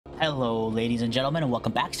Hello, ladies and gentlemen, and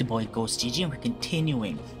welcome back to Boy Ghost GG, and we're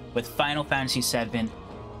continuing with Final Fantasy VII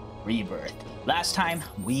Rebirth. Last time,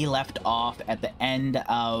 we left off at the end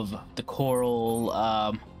of the Coral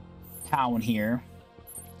town here,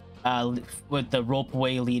 with the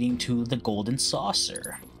ropeway leading to the Golden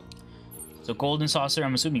Saucer. So Golden Saucer,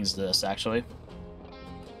 I'm assuming is this, actually.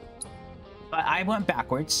 But I went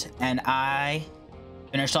backwards, and I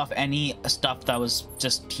finished off any stuff that was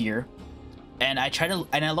just here. And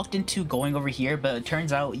I looked into going over here, but it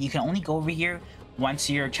turns out you can only go over here once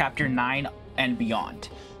you're chapter 9 and beyond.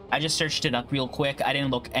 I just searched it up real quick. I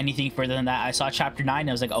didn't look anything further than that. I saw chapter 9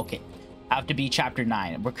 and I was like, okay, I have to be chapter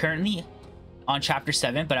 9. We're currently on chapter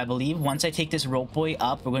 7, but I believe once I take this ropeway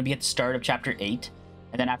up, we're going to be at the start of chapter 8.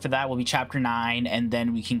 And then after that, we'll be chapter 9, and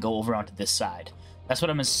then we can go over onto this side. That's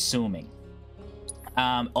what I'm assuming.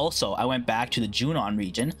 Also, I went back to the Junon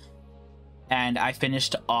region, and I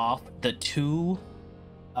finished off the two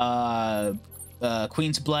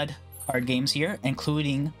Queen's Blood card games here,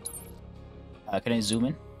 including, can I zoom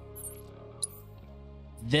in?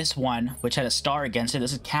 This one, which had a star against it.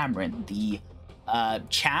 This is Cameron, the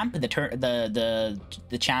champ, the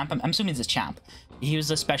champ. I'm assuming it's a champ. He was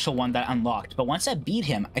the special one that unlocked. But once I beat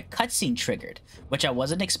him, a cutscene triggered, which I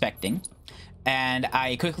wasn't expecting. And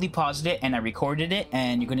I quickly paused it and I recorded it,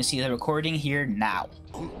 and you're going to see the recording here now.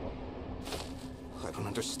 I don't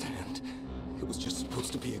understand. It was just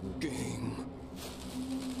supposed to be a game.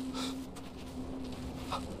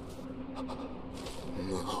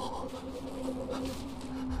 No.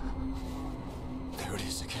 There it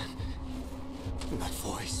is again. That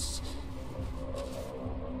voice.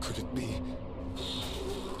 Could it be?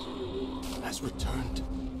 Has returned?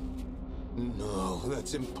 No,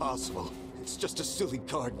 that's impossible. It's just a silly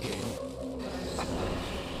card game.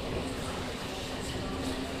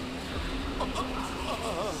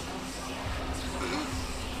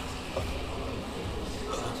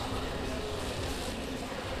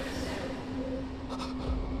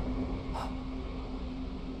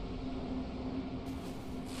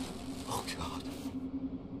 Oh God,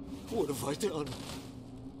 what have I done?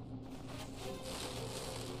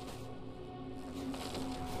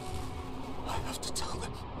 I have to tell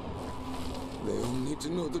them. They all need to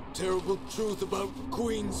know the terrible truth about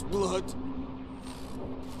Queen's Blood.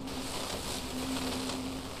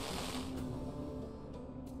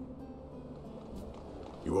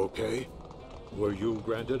 You okay? Were you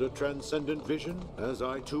granted a transcendent vision, as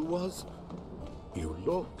I too was? You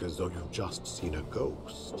look as though you've just seen a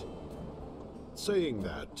ghost. Saying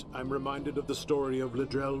that, I'm reminded of the story of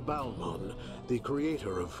Ledrel Balmon, the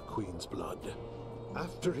creator of Queen's Blood.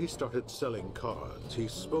 After he started selling cards, he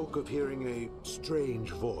spoke of hearing a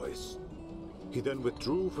strange voice. He then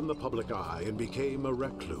withdrew from the public eye and became a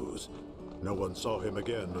recluse. No one saw him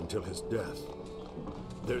again until his death.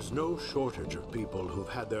 There's no shortage of people who've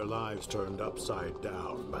had their lives turned upside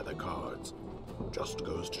down by the cards. Just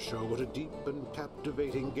goes to show what a deep and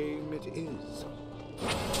captivating game it is.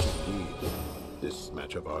 Indeed, this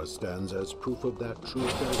match of ours stands as proof of that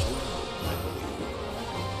truth as well, I believe.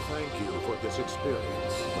 Thank you for this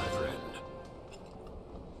experience, my friend.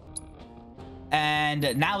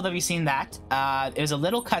 And now that we've seen that, it was a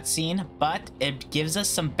little cutscene, but it gives us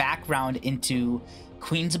some background into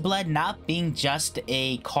Queen's Blood not being just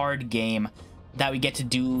a card game that we get to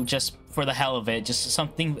do just for the hell of it, just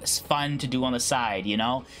something fun to do on the side, you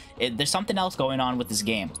know? There's something else going on with this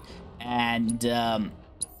game, and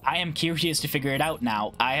I am curious to figure it out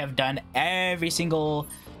now. I have done every single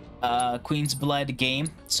Queen's Blood game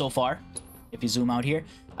so far. If you zoom out here,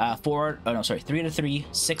 3 out of 3,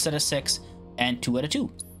 6 out of 6, and 2 out of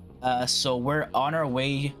 2. So we're on our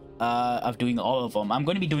way of doing all of them. I'm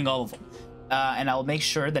going to be doing all of them. And I'll make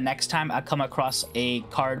sure the next time I come across a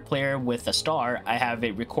card player with a star, I have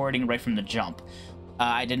it recording right from the jump.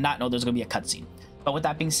 I did not know there was going to be a cutscene. But with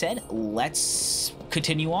that being said, let's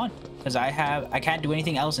continue on, because I can't do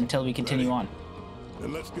anything else until we continue on.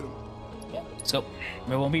 Then let's get them. Yeah, let's go.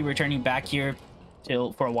 We won't be returning back here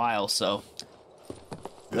for a while, so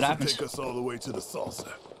what happens? Take us all the way to the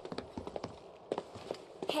saucer.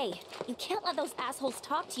 Hey, you can't let those assholes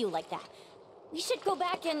talk to you like that. We should go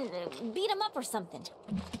back and beat them up or something.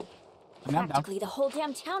 Practically the whole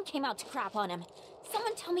damn town came out to crap on him.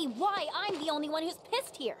 Someone tell me why I'm the only one who's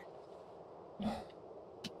pissed here.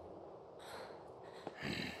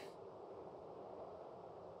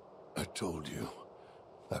 I told you.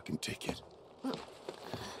 I can take it.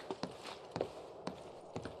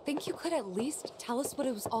 Think you could at least tell us what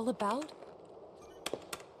it was all about?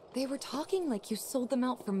 They were talking like you sold them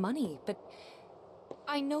out for money, but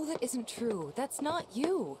I know that isn't true. That's not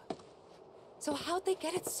you. So how'd they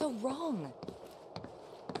get it so wrong?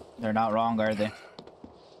 They're not wrong, are they?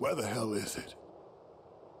 Where the hell is it?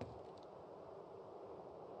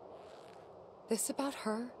 This about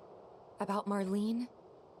her? About Marlene?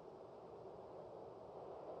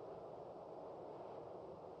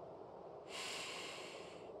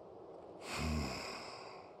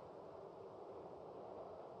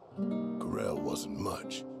 Corel wasn't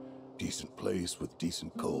much. Decent place with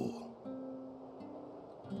decent coal.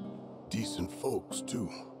 Decent folks, too.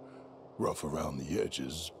 Rough around the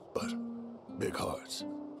edges, but big hearts.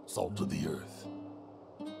 Salt of the earth.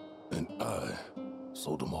 And I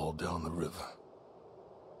sold them all down the river.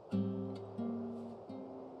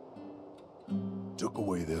 Took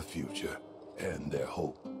away their future and their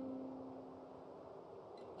hope.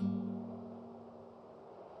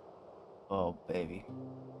 Oh, baby.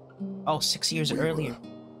 Oh, 6 years We earlier. were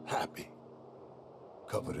happy.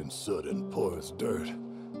 Covered in soot and porous dirt.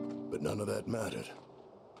 But none of that mattered.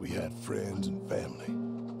 We had friends and family,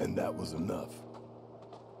 and that was enough.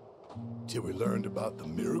 Till we learned about the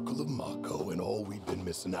miracle of Mako and all we'd been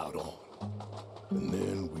missing out on. And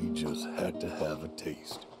then we just had to have a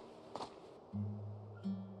taste.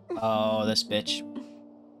 Oh, this bitch.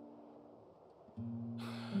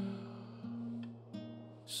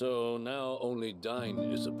 So now only Dine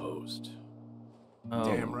is opposed. Oh.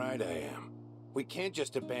 Damn right I am. We can't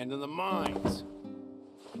just abandon the mines.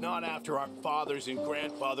 Not after our fathers and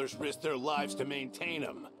grandfathers risked their lives to maintain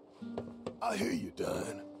them. I hear you,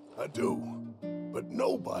 Dine. I do. But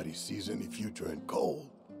nobody sees any future in coal.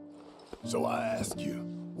 So I ask you,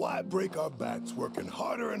 why break our backs working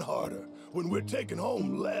harder and harder when we're taking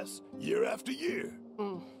home less year after year?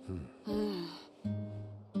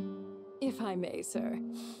 If I may, sir.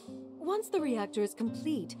 Once the reactor is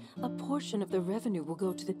complete, a portion of the revenue will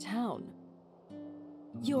go to the town.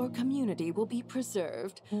 Your community will be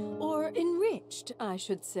preserved, or enriched, I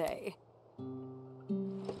should say.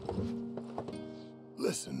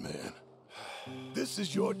 Listen, man. This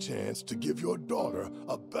is your chance to give your daughter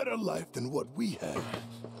a better life than what we had.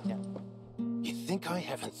 You think I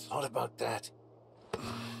haven't thought about that?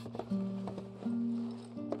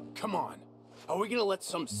 Come on. Are we gonna let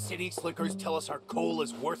some city slickers tell us our coal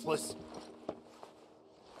is worthless?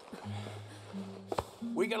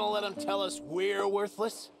 We gonna let them tell us we're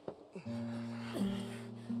worthless?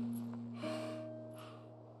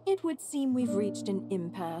 It would seem we've reached an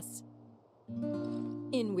impasse.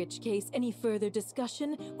 In which case, any further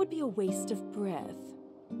discussion would be a waste of breath.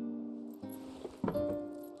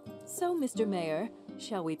 So, Mr. Mayor,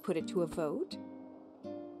 shall we put it to a vote?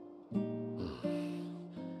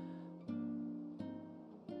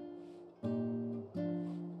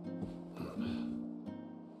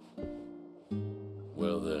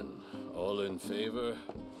 Well then, all in favor?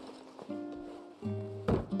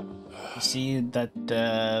 You see that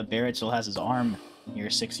Barrett still has his arm here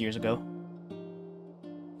 6 years ago.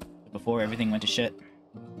 Before everything went to shit.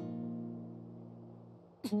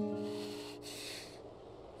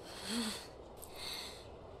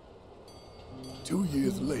 Two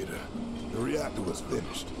years later, the reactor was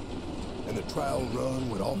finished, and the trial run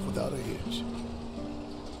went off without a hitch.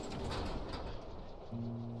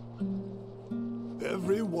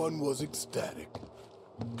 Everyone was ecstatic,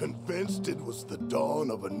 convinced it was the dawn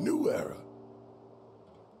of a new era.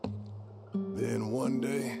 Then one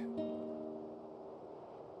day,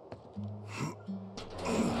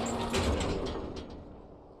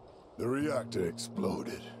 the reactor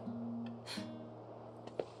exploded.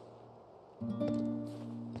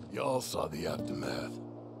 Y'all saw the aftermath.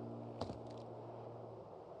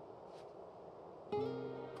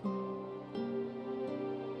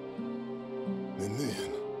 And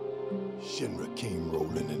then, Shinra came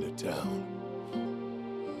rolling into town.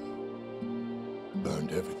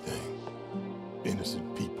 Burned everything.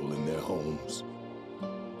 Innocent people in their homes.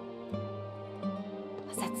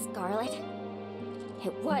 Was that Scarlet?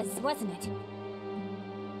 It was, wasn't it?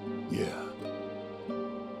 Yeah.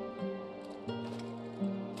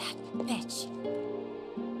 That bitch.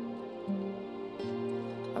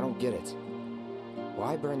 I don't get it.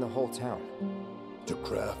 Why burn the whole town? To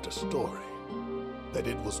craft a story. That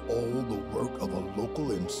it was all the work of a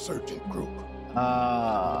local insurgent group.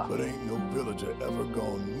 But ain't no villager ever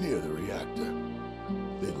gone near the reactor.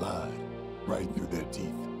 They lied right through their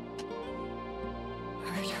teeth.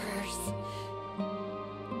 Murderers.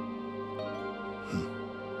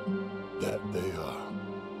 That they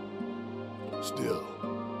are. Still,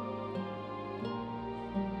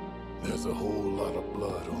 there's a whole lot of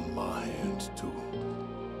blood on my hands, too.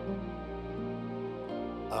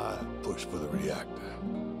 I pushed for the reactor.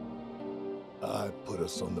 I put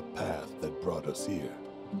us on the path that brought us here.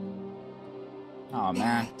 Oh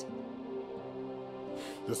man.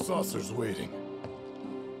 The saucer's waiting.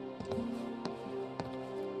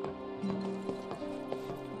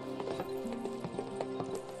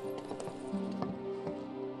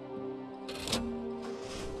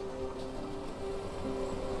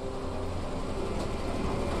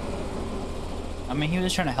 I mean, he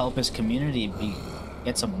was trying to help his community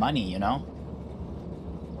get some money, you know?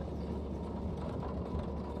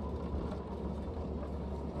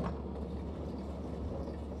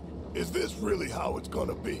 Is this really how it's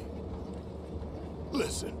gonna be?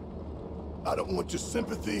 Listen, I don't want your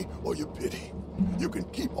sympathy or your pity. You can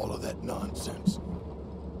keep all of that nonsense.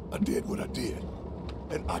 I did what I did,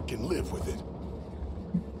 and I can live with it.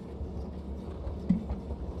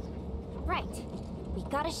 Right. We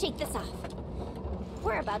gotta shake this off.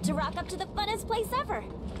 We're about to rock up to the funnest place ever.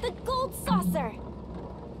 The Gold Saucer.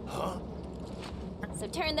 Huh? So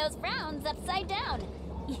turn those frowns upside down.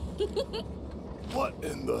 What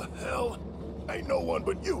in the hell? Ain't no one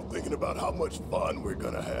but you thinking about how much fun we're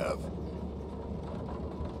gonna have.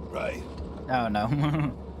 Right? Oh no.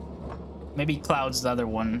 Maybe Cloud's the other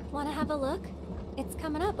one. Wanna have a look? It's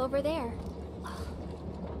coming up over there.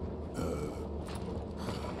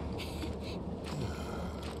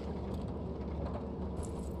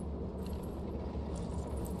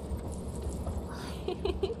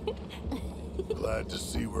 Glad to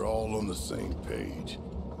see we're all on the same page.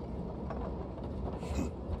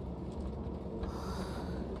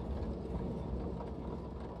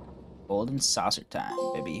 Golden saucer time,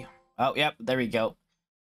 baby. Oh, yep, there we go.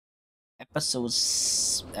 Chapter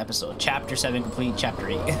 7 complete, chapter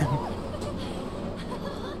 8.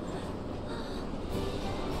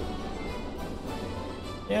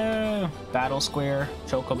 Yeah, battle square,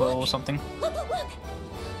 chocobo, Look. something. Look, look, look!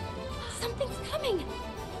 Something's coming!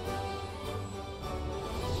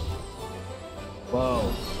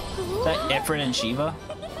 Whoa. Is that Ifrit and Shiva?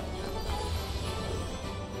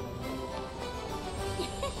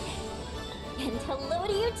 And hello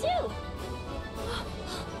to you too!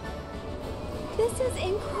 This is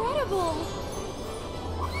incredible!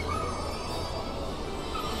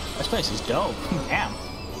 This place is dope. Damn.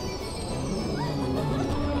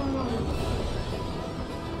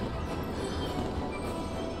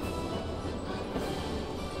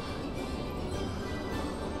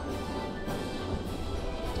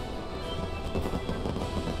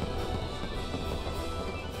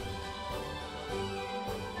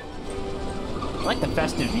 I like the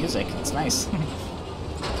festive music. It's nice. Woo!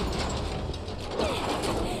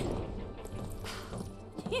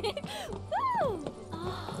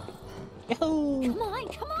 Yahoo! Come on,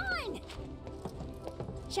 come on!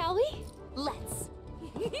 Shall we? Let's.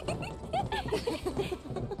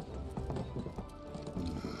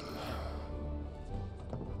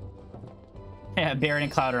 Yeah, Baron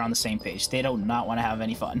and Cloud are on the same page. They do not want to have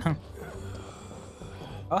any fun.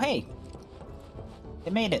 Oh, hey.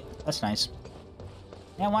 They made it. That's nice.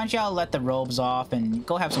 Yeah, why don't y'all let the robes off and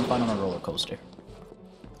go have some fun on a roller coaster?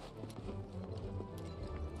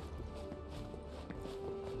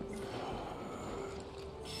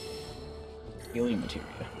 Healing materia.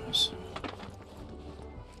 Nice.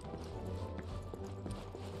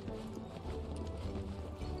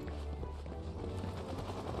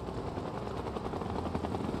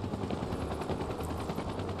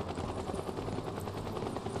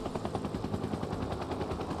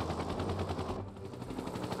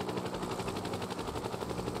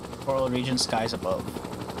 Coral region, skies above.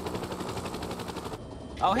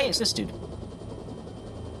 Oh, hey, it's this dude.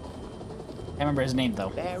 I remember his name,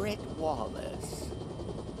 though. Barrett Wallace,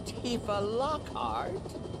 Tifa Lockhart,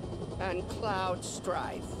 and Cloud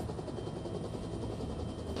Strife.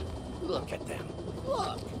 Look at them.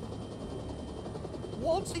 Look!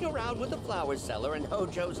 Waltzing around with the flower seller and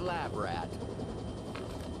Hojo's lab rat.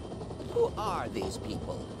 Who are these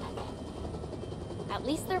people? At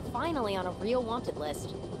least they're finally on a real wanted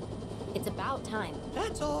list. It's about time.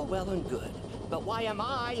 That's all well and good, but why am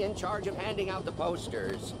I in charge of handing out the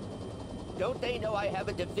posters? Don't they know I have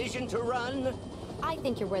a division to run? I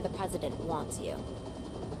think you're where the president wants you.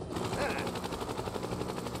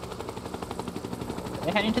 Are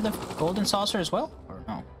they heading to the Golden Saucer as well? Or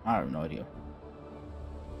no? I have no idea.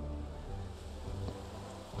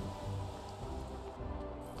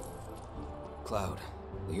 Cloud,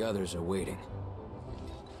 the others are waiting.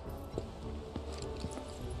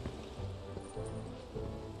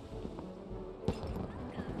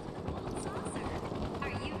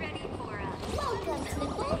 Welcome to the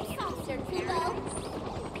Gold Saucer, Kubo.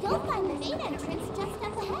 You'll find the main entrance just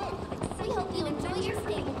up ahead. We hope you enjoy your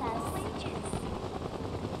stay with us.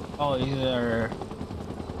 Oh, these are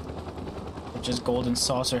just Golden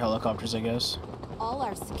Saucer helicopters, I guess. All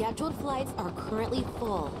our scheduled flights are currently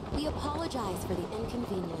full. We apologize for the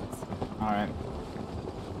inconvenience. Alright.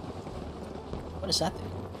 What is that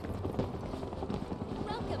thing?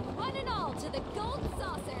 Welcome, one and all, to the Gold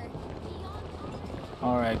Saucer.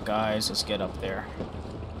 Alright, guys, let's get up there.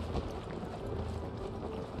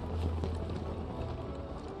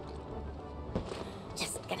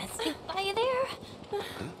 Just gonna sneak by you there.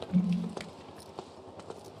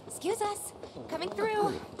 Excuse us. Coming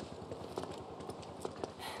through.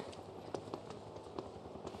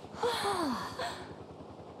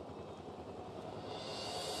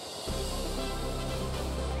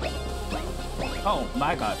 Oh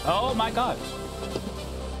my god. Oh my god.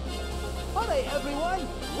 Alright everyone,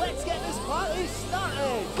 let's get this party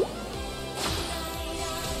started!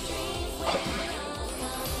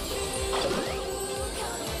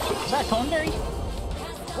 Is that Thornberry?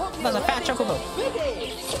 That's a fat chocobo.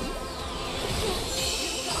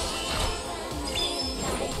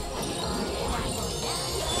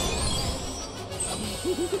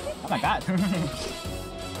 Oh my god. Come on.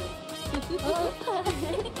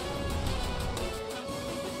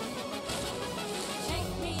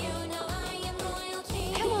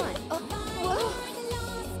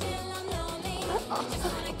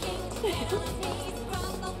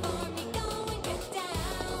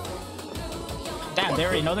 Damn, they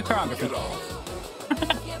already know the choreography.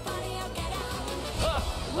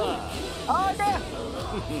 Oh damn!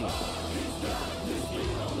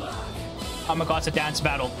 Oh my god, it's a dance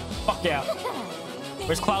battle. Fuck yeah.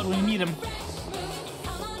 Where's Cloud when you need him?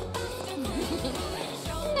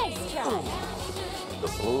 Nice try. The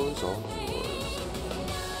floor's all yours.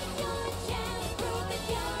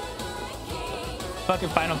 Fucking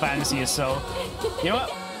Final Fantasy is so... You know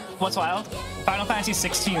what? What's wild? Final Fantasy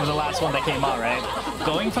 16 was the last one that came out, right?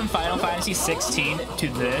 Going from Final Fantasy 16 to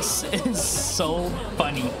this is so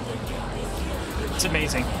funny. It's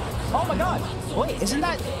amazing. Oh my god! Wait, isn't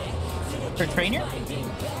that her trainer?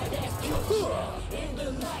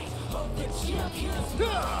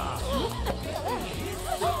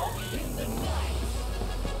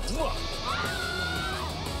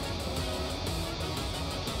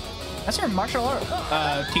 That's her martial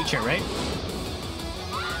art teacher, right?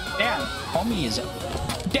 Damn, homie is...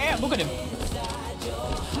 Damn, look at him!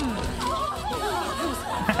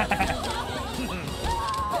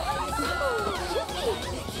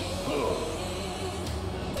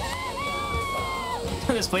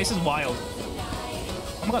 This place is wild.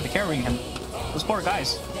 Oh my god, they're carrying him. Those poor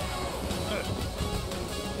guys.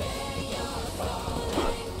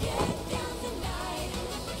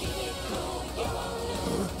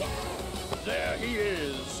 There he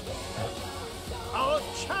is. Our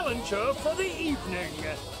challenger for the evening.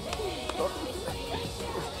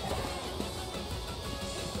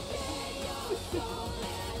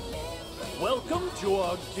 Welcome to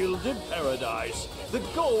our gilded paradise, the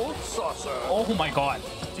Gold Saucer. Oh my god.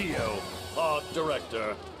 Dio, art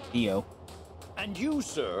director. Dio. And you,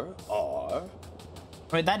 sir, are...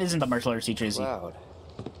 Wait, that isn't the martial arts teacher, is he? Cloud.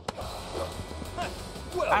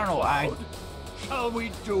 Well, I don't know, Cloud, shall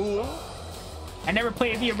we duel? I never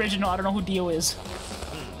played the original, I don't know who Dio is.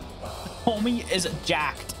 Homie is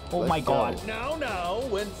jacked. Oh my god. Now,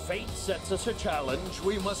 when fate sets us a challenge,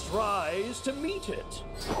 we must rise to meet it.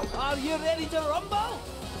 Are you ready to rumble?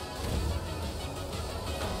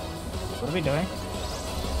 What are we doing?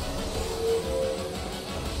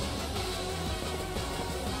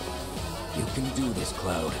 You can do this,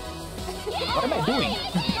 Cloud. What am I doing?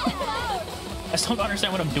 I still don't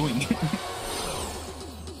understand what I'm doing.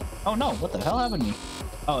 Oh no, what the hell happened to me?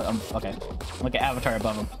 Oh, okay. Look at Avatar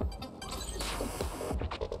above him.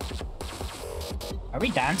 Are we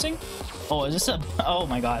dancing? Oh, is this a... Oh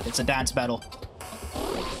my god, it's a dance battle.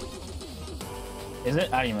 Is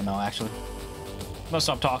it? I don't even know, actually. I'm gonna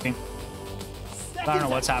stop talking. I don't know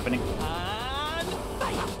what's happening.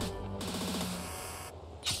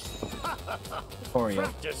 Oreo.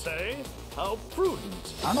 Practice, eh? How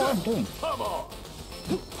prudent. I don't know what I'm doing. Come on.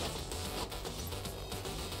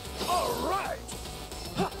 All right.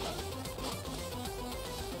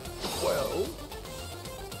 Well.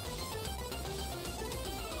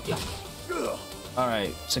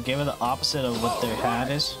 Alright, so give it the opposite of what their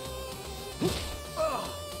hat is.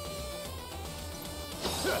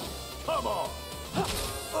 Come on.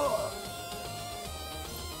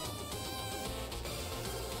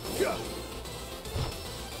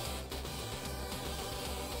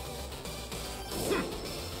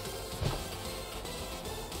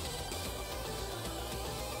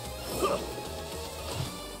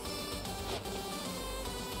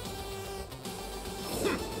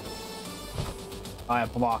 I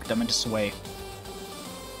blocked. I meant to sway.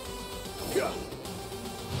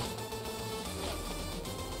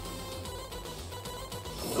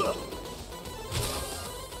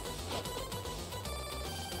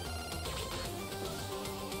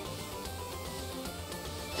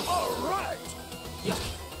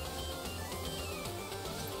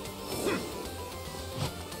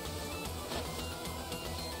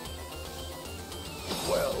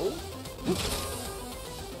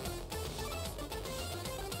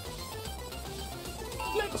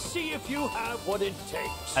 have what it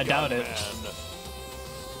takes. I doubt it. Man.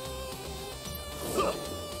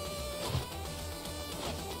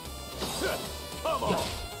 Come on.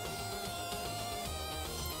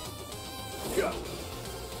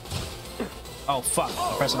 Oh fuck!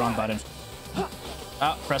 Press the wrong button.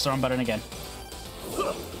 Oh, press the wrong button again.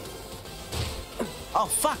 Oh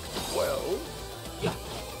fuck! Well,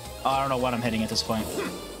 Oh, I don't know what I'm hitting at this point.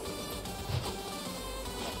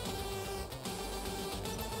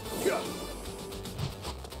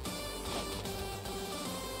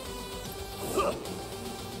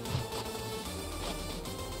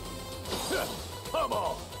 Come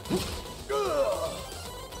on.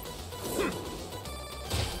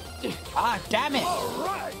 Ah, damn it! All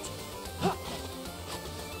right.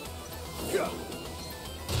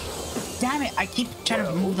 Damn it! I keep trying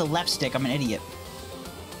to move the left stick. I'm an idiot.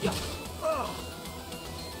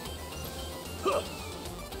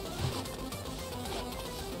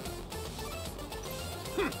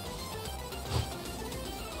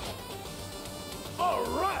 All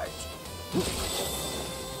right.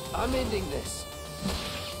 I'm ending this.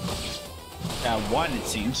 One, it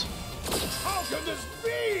seems. How can this be?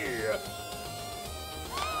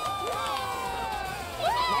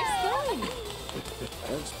 Nice going.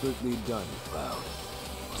 Expertly done, Cloud.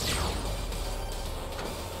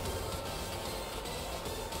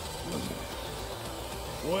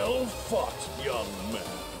 Well fought, young man.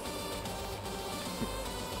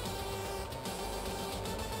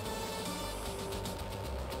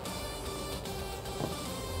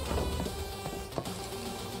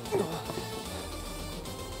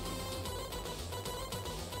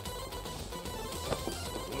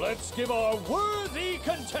 Let's give our worthy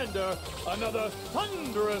contender another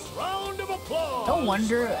thunderous round of applause. No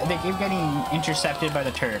wonder they keep getting intercepted by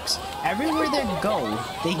the Turks. Everywhere they go,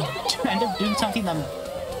 they end up doing something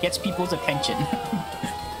that gets people's attention.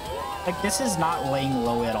 Like, this is not laying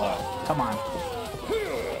low at all. Come on.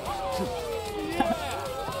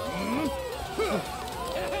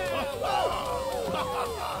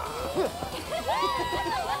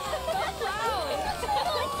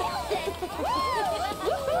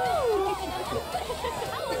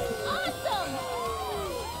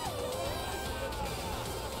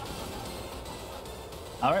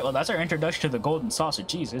 All right, well, that's our introduction to the golden saucer.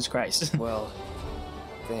 Jesus Christ. Well,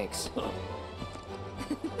 thanks.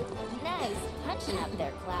 Nice punching up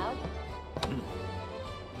there, Cloud.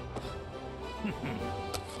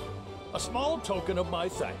 A small token of my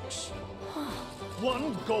thanks.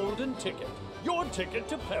 One golden ticket. Your ticket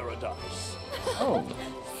to paradise. Oh,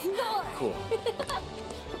 Score! cool.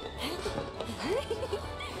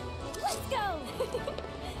 Let's go!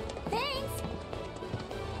 Thanks!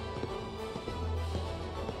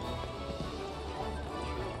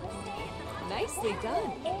 Nicely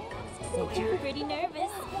done. You're pretty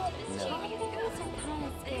nervous.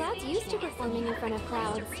 Cloud's used to performing in front of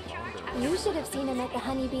crowds. You should have seen him at the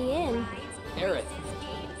Honeybee Inn. Aerith.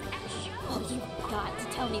 Oh, you've got to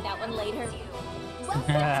tell me that one later. Welcome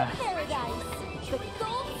to paradise, the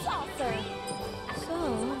gold saucer. So,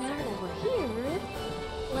 now that we're here,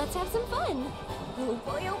 let's have some fun. Oh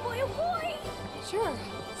boy, oh boy, oh boy! Sure.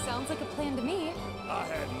 Sounds like a plan to me. I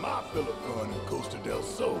had my fill of fun in Costa del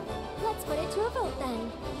Sol. Let's put it to a vote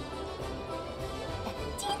then. A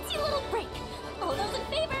teensy little break. All those in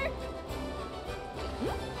favor?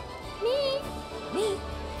 Me. Me.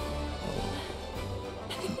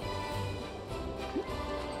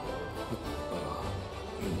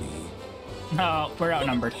 No, we're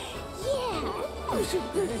outnumbered. Yeah.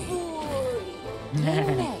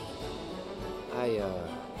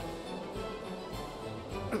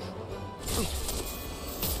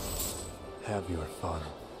 Have your fun.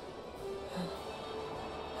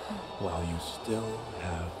 While you still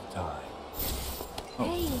have time.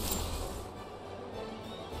 Hey.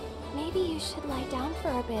 Maybe you should lie down for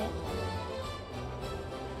a bit.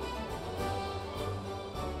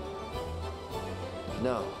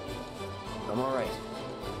 No, I'm all right.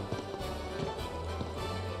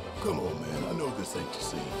 Come on, man. I know this ain't your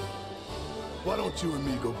scene. Why don't you and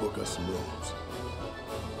me go book us some rooms?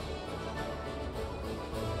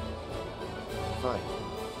 Fine.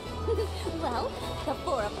 Well, the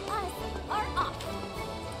four of us are off.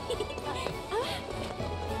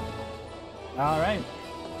 All right.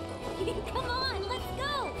 Come on, let's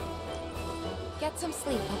go. Get some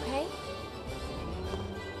sleep, okay?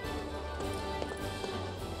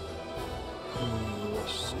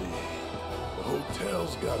 Let's see. The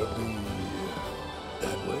hotel's gotta be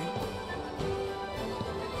that way.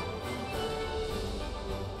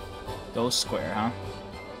 Go square, huh?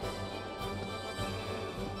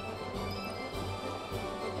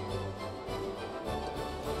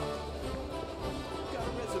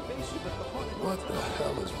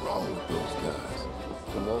 hell is wrong with those guys?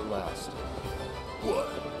 It won't last. What?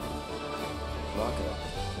 Maka,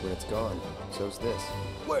 when it's gone, so's this.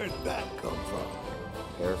 Where'd that come from?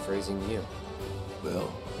 Paraphrasing you.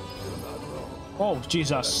 Well, you're not wrong. Oh, I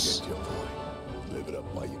Jesus. get your point. Live it up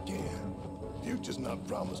while you can. Future's not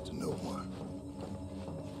promised to no one.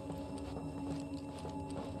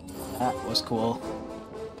 That was cool.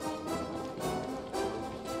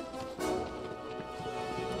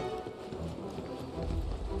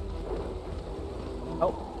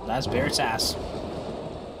 Oh, that's Barrett's ass.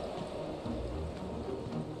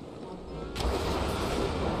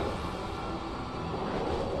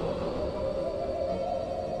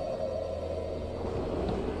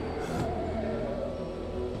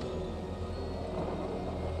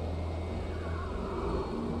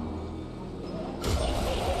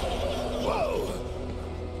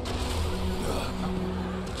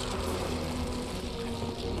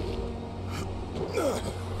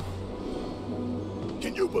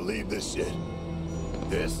 Can you believe this shit?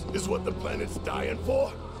 This is what the planet's dying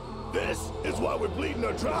for? This is why we're bleeding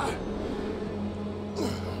her dry?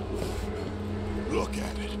 Look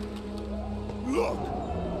at it. Look.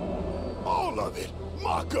 All of it.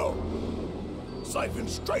 Mako. Siphoned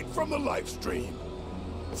straight from the life stream.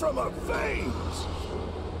 From her veins.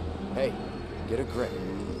 Hey, get a grip.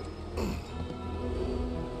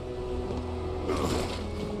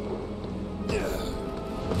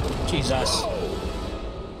 Jesus.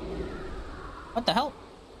 What the hell?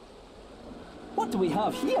 What do we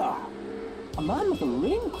have here? A man with a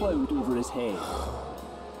rain cloud over his head.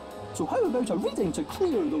 So how about a reading to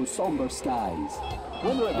clear those somber skies?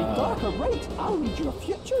 Whether it be dark or bright, I'll read your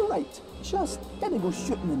future right. Just didn't go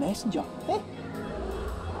shooting the messenger, eh?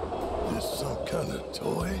 This some kind of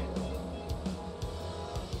toy?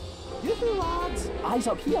 Yoo-hoo, lads! Eyes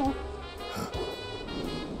up here.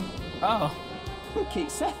 Oh.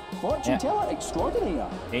 Kate Sith, fortune teller extraordinaire.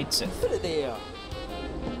 Kate Sith. Put it there.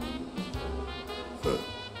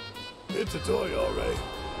 It's a toy, all right.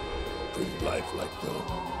 Pretty lifelike, though.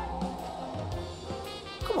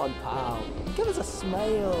 Come on, pal. Give us a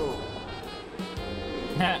smile.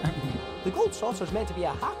 The gold saucer's meant to be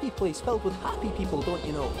a happy place filled with happy people, don't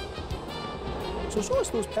you know? So show us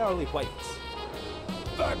those pearly whites.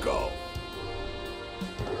 Back off.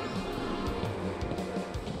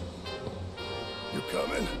 You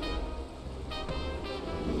coming?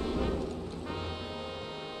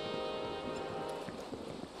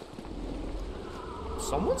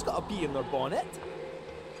 Someone's got a bee in their bonnet.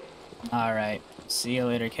 Alright. See you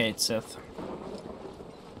later, Kate Sith.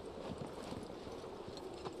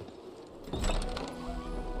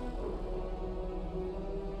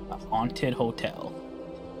 A haunted hotel.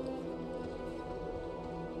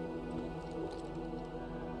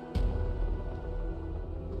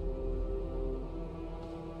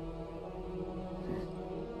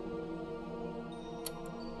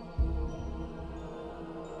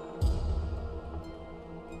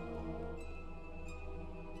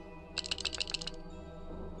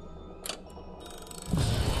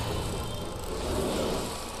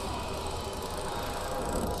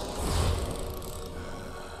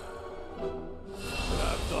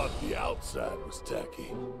 Outside was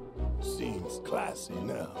tacky. Seems classy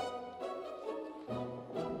now.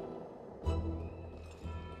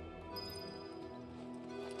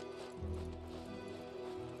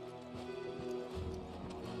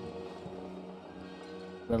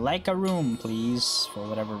 Would like a room, please, for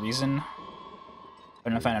whatever reason.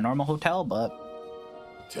 Couldn't find a normal hotel, but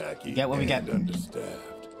tacky get what we get.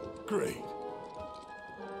 Understaffed. Great.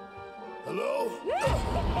 Hello?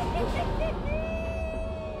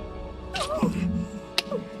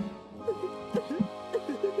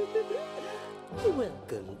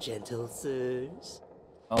 Welcome, gentle sirs.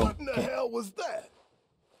 Oh, what in the hell was that?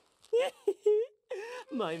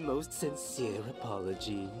 My most sincere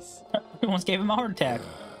apologies. We almost gave him a heart attack.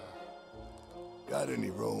 Got any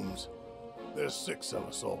rooms? There's 6 of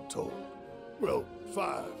us all told. Well,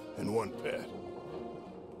 5 and 1 pet.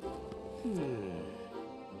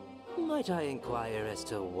 Might I inquire as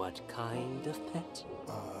to what kind of pet?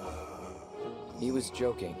 He was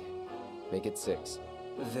joking. Make it 6.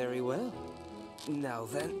 Very well. Now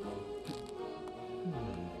then...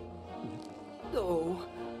 Oh,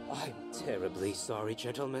 I'm terribly sorry,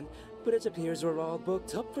 gentlemen, but it appears we're all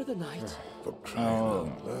booked up for the night. For crying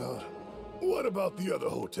out loud. What about the other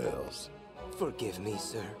hotels? Forgive me,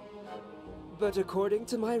 sir. But according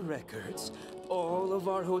to my records, all of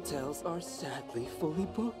our hotels are sadly fully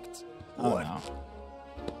booked. What? No.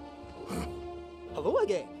 Hello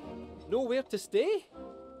again. Nowhere to stay?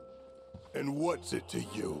 And what's it to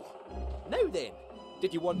you? Now then,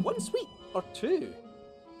 did you want one suite, or two.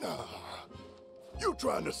 You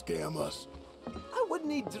trying to scam us? I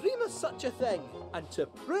wouldn't dream of such a thing. And to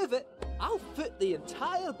prove it, I'll foot the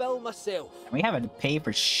entire bill myself. We haven't paid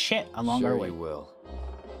for shit along our way. Sure you will.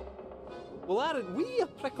 Well, aren't we a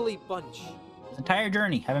prickly bunch? This entire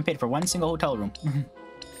journey, haven't paid for one single hotel room.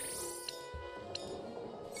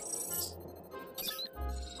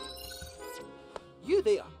 You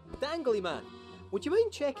there, dangly man. Would you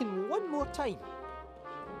mind checking one more time?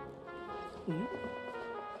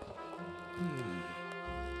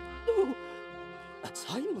 Oh, a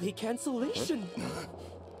timely cancellation.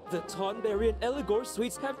 The Tonberry and Eligor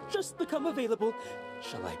suites have just become available.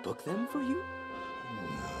 Shall I book them for you?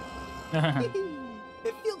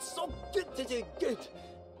 It feels so good to do good.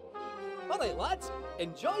 All right, lads,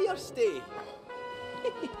 enjoy your stay.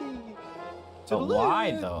 But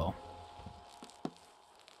why, though?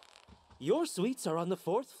 Your suites are on the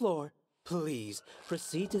 4th floor. Please,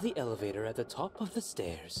 proceed to the elevator at the top of the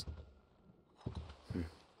stairs.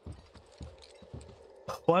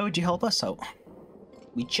 Why would you help us out?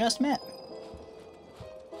 We just met.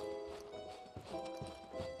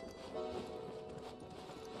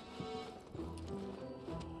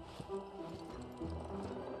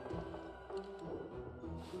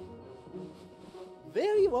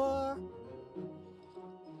 There you are.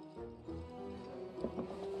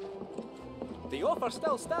 The offer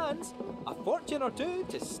still stands. A fortune or two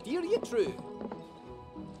to steer you true.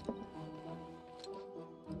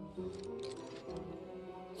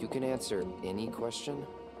 You can answer any question?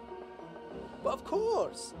 But of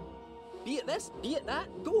course. Be it this, be it that,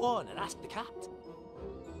 go on and ask the cat.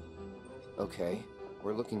 Okay,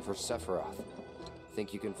 we're looking for Sephiroth.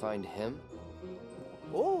 Think you can find him?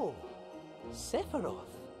 Oh,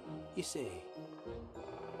 Sephiroth, you say?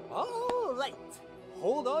 All right.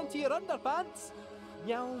 Hold on to your underpants.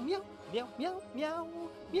 Meow, meow, meow, meow, meow,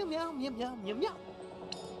 meow, meow, meow, meow, meow, meow.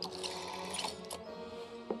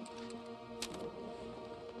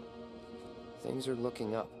 Things are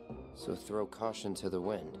looking up, so throw caution to the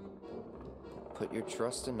wind. Put your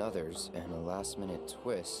trust in others, and a last-minute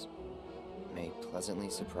twist may pleasantly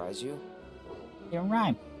surprise you. You're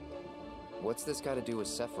right. What's this got to do with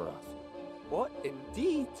Sephiroth? What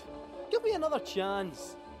indeed? Give me another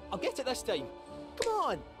chance. I'll get it this time. Come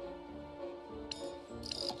on.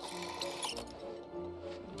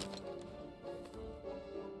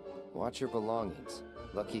 Watch your belongings.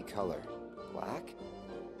 Lucky color. Black?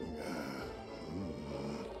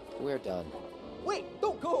 We're done. Wait,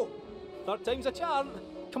 don't go. 3rd time's a charm.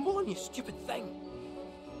 Come on, you stupid thing.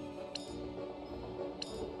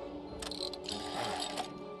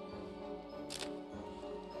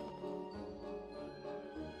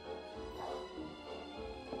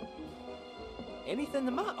 Anything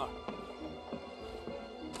the matter?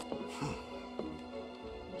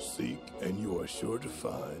 Seek, and you are sure to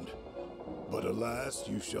find. But alas,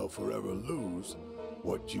 you shall forever lose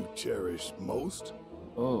what you cherish most.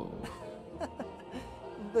 Oh.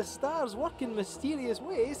 The stars work in mysterious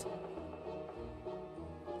ways.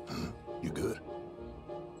 You good?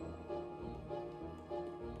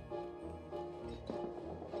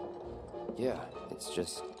 Yeah, it's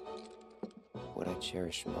just what I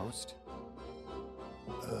cherish most.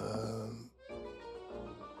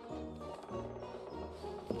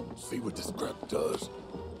 See what this crap does.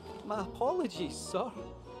 My apologies, sir.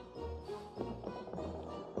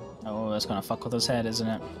 Oh, that's gonna fuck with his head, isn't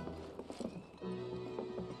it?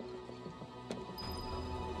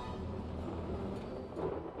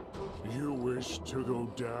 You wish to go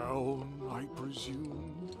down, I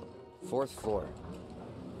presume? 4th floor.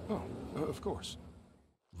 Oh, of course.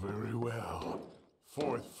 Very well.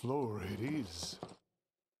 4th floor it is.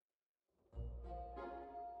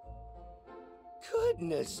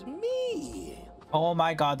 Goodness me! Oh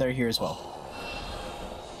my god, they're here as well.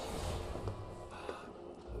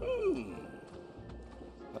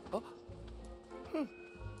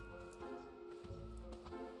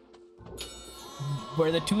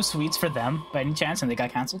 Were the 2 suites for them by any chance and they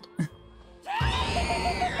got cancelled?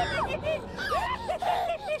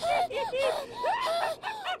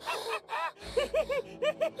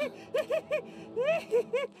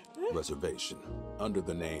 Reservation under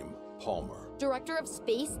the name Palmer. Director of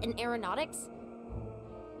Space and Aeronautics?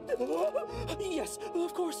 Yes,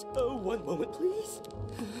 of course. One moment, please.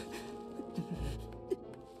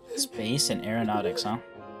 Space and aeronautics, huh?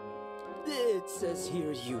 It says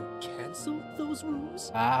here you canceled those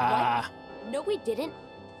rooms? Ah. What? No, we didn't.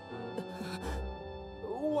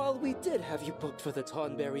 While we did have you booked for the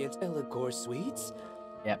Tonberry and Eligor suites,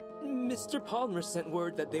 yep, Mr. Palmer sent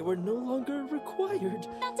word that they were no longer required.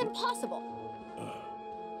 That's impossible.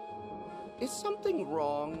 Is something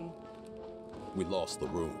wrong? We lost the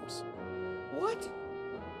rooms. What?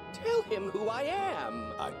 Tell him who I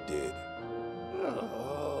am. I did.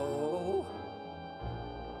 Oh.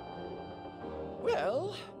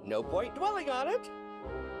 Well, no point dwelling on it.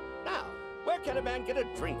 Now, where can a man get a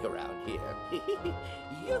drink around here?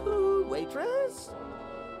 Yoo-hoo, waitress!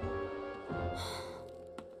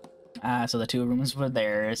 So the 2 rooms were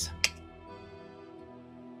theirs.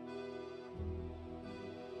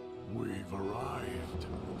 We've arrived.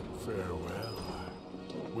 Farewell.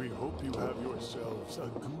 We hope you have yourselves a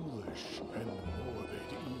ghoulish and morbid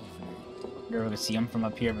evening. You're able to see them from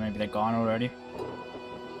up here, but maybe they're gone already.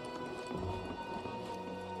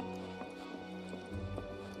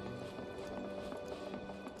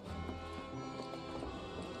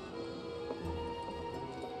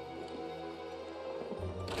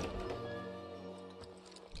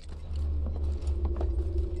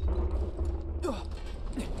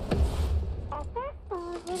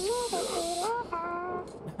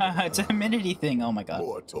 It's a humidity thing. Oh my god.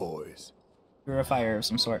 More toys. Purifier of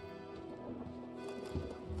some sort.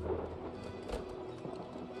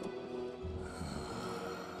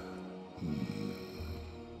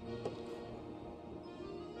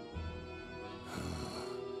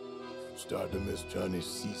 Starting to miss Johnny's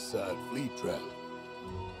seaside flea trap.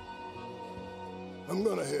 I'm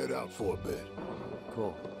gonna head out for a bit.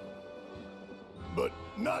 Cool. But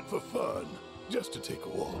not for fun, just to take a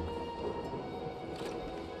walk.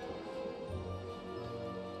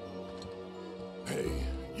 Hey,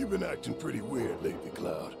 you've been acting pretty weird lately,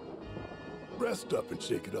 Cloud. Rest up and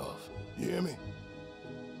shake it off. You hear me?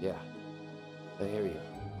 Yeah, I hear you.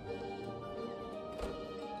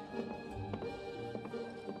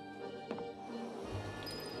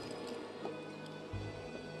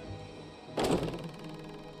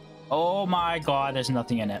 Oh my god, there's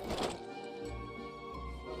nothing in it.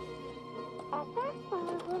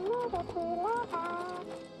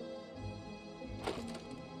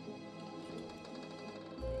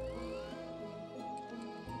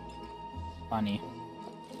 Funny.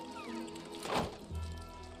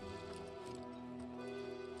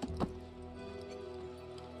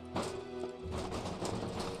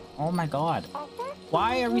 Oh my god.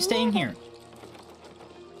 Why are we staying here?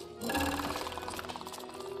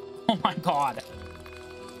 Oh my god.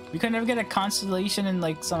 We could never get a constellation in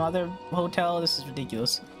like some other hotel. This is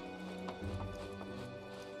ridiculous.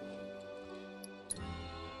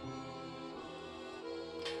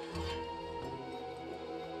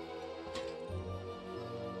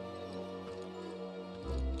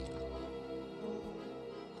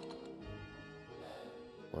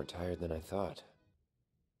 More tired than I thought.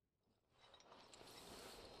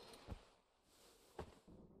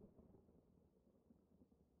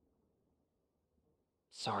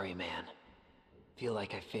 Sorry, man. Feel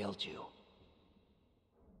like I failed you.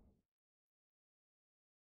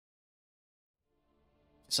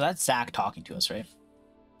 So that's Zach talking to us, right?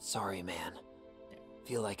 Sorry, man.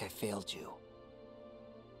 Feel like I failed you.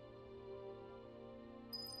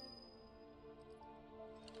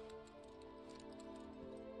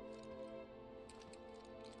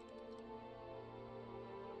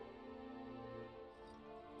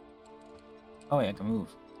 Oh yeah, I can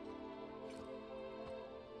move.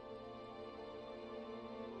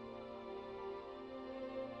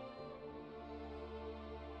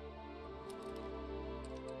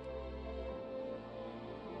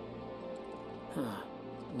 Huh.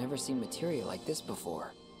 Never seen material like this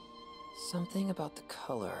before. Something about the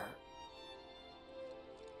color.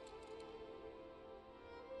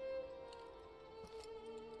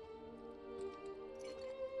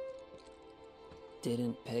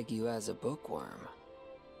 Didn't peg you as a bookworm.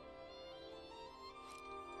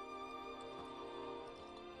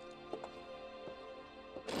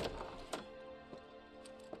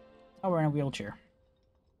 Oh, we're in a wheelchair.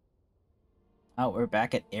 Oh, we're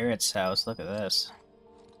back at Eric's house. Look at this.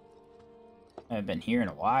 I haven't been here in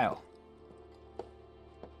a while.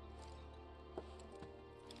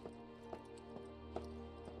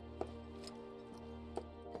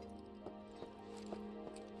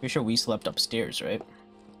 Pretty sure we slept upstairs, right?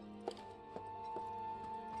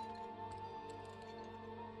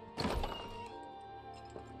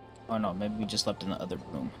 Oh no, maybe we just slept in the other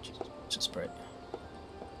room. Just right.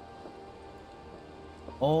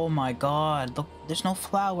 Oh my god, look, there's no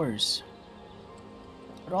flowers.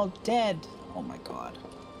 They're all dead. Oh my god.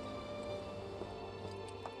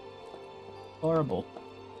 Horrible.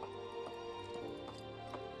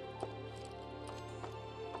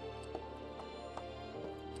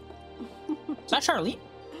 Is that Charlene?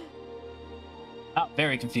 Oh,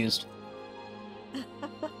 very confused.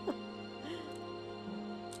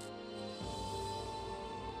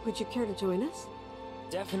 Would you care to join us?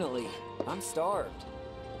 Definitely. I'm starved.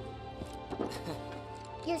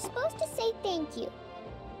 You're supposed to say thank you.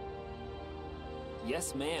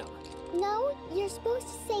 Yes, ma'am. No, you're supposed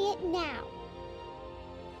to say it now.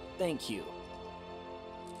 Thank you.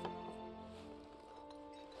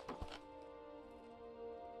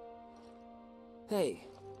 Hey,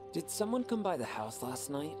 did someone come by the house last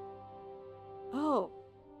night? Oh,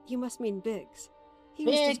 you must mean Biggs. He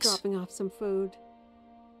was just dropping off some food.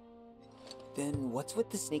 Then what's with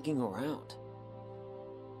the sneaking around?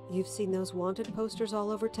 You've seen those wanted posters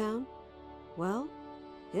all over town? Well,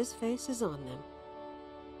 his face is on them.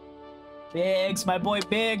 Biggs, my boy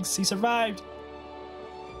Biggs, he survived.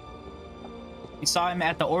 We saw him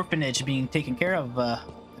at the orphanage being taken care of at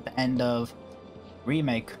the end of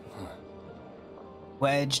remake.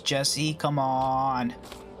 Wedge, Jesse, come on.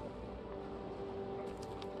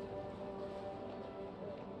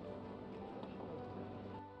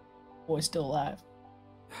 Boy's still alive.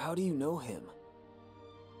 How do you know him?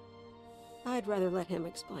 I'd rather let him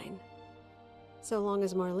explain. So long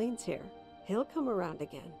as Marlene's here, he'll come around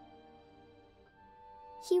again.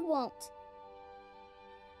 He won't.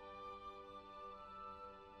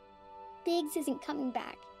 Biggs isn't coming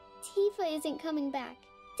back. Tifa isn't coming back.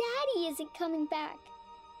 Daddy isn't coming back.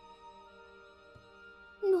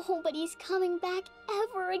 Nobody's coming back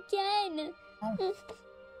ever again.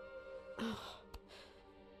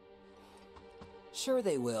 Sure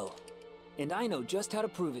they will. And I know just how to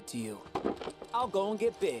prove it to you. I'll go and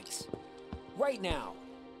get Biggs. Right now.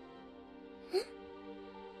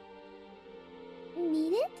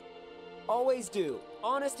 Mean it? Always do.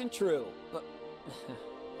 Honest and true. But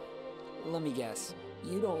let me guess.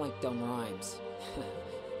 You don't like dumb rhymes.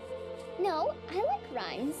 No, I like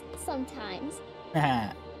rhymes sometimes.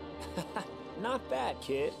 Not bad,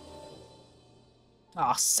 kid.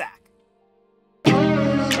 Aw, sack.